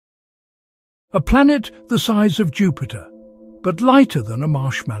A planet the size of Jupiter, but lighter than a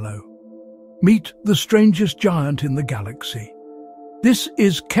marshmallow. Meet the strangest giant in the galaxy. This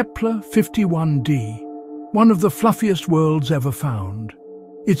is Kepler-51d, one of the fluffiest worlds ever found.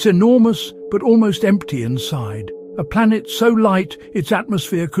 It's enormous but almost empty inside, a planet so light its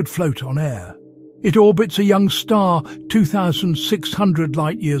atmosphere could float on air. It orbits a young star 2,600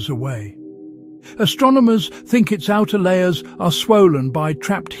 light-years away. Astronomers think its outer layers are swollen by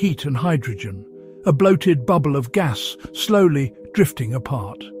trapped heat and hydrogen, a bloated bubble of gas slowly drifting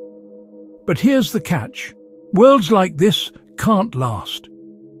apart. But here's the catch. Worlds like this can't last.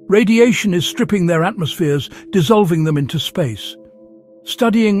 Radiation is stripping their atmospheres, dissolving them into space.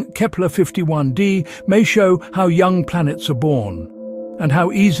 Studying Kepler-51d may show how young planets are born and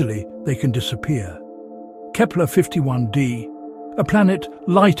how easily they can disappear. Kepler-51d, a planet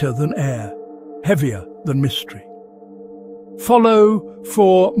lighter than air, heavier than mystery. Follow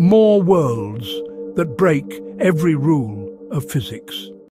for more worlds that break every rule of physics.